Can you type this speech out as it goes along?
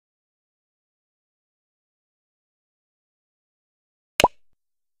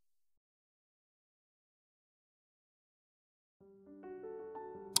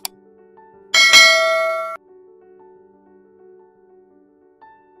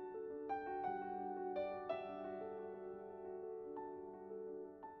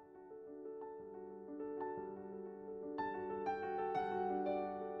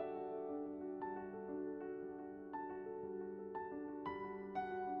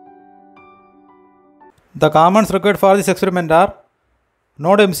The commons required for this experiment are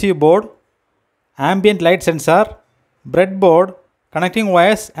Node MCU board, ambient light sensor, breadboard, connecting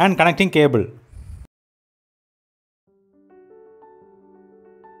wires and connecting cable.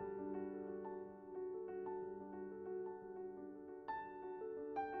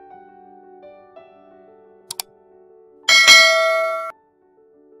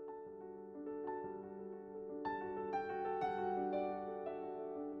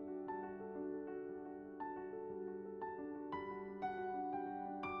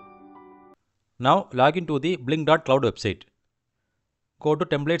 Now log into the blynk.cloud website. Go to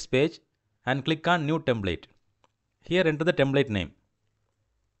templates page and click on new template. Here enter the template name.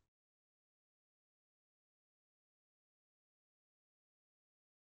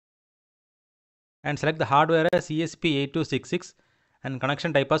 And select the hardware as ESP8266 and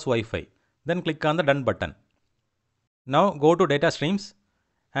connection type as Wi-Fi. Then click on the done button. Now go to data streams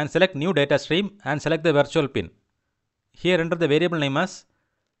and select new data stream and select the virtual pin. Here enter the variable name as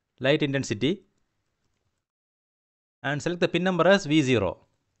light intensity and select the pin number as V0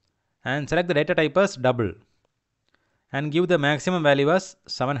 and select the data type as double and give the maximum value as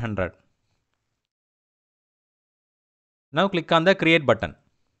 700. Now click on the create button.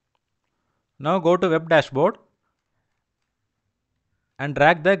 Now go to web dashboard and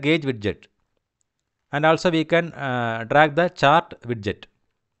drag the gauge widget, and also we can drag the chart widget.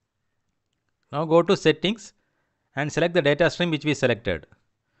 Now go to settings and select the data stream which we selected.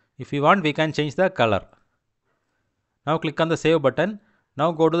 If we want, we can change the color. Now click on the save button.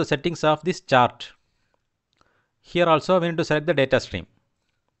 Now go to the settings of this chart. Here also we need to select the data stream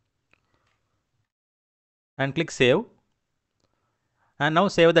and click save, and now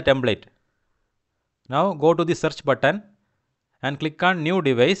save the template. Now go to the search button and click on new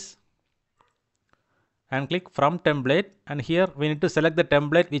device and click from template, and here we need to select the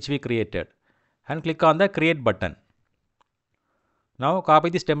template which we created and click on the create button. Now copy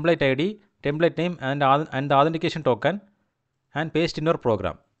this template ID, template name and the authentication token and paste in your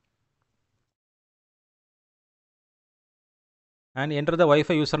program. And enter the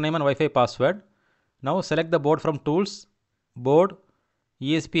Wi-Fi username and Wi-Fi password. Now select the board from tools, board,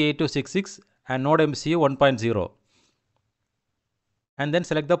 ESP8266 and Node MCU 1.0 and then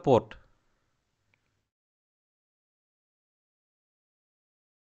select the port.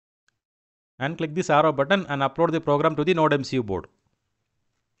 And click this arrow button and upload the program to the Node MCU board.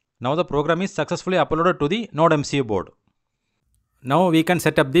 Now the program is successfully uploaded to the Node MCU board. Now we can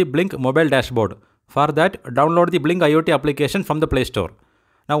set up the Blynk mobile dashboard. For that, download the Blynk IoT application from the Play Store.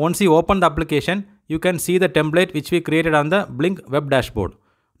 Now once you open the application, you can see the template which we created on the Blynk web dashboard.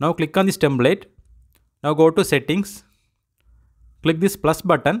 Now click on this template. Now go to settings. Click this plus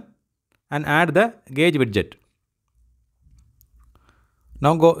button and add the gauge widget.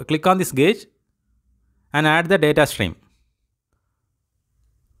 Now click on this gauge and add the data stream.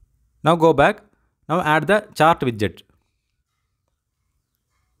 Now go back. Now add the chart widget.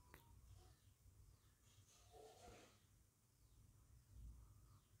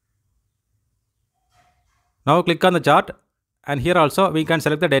 Now click on the chart, and here also we can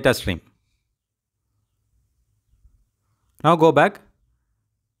select the data stream. Now go back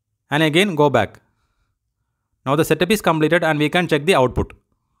and again go back. Now the setup is completed and we can check the output.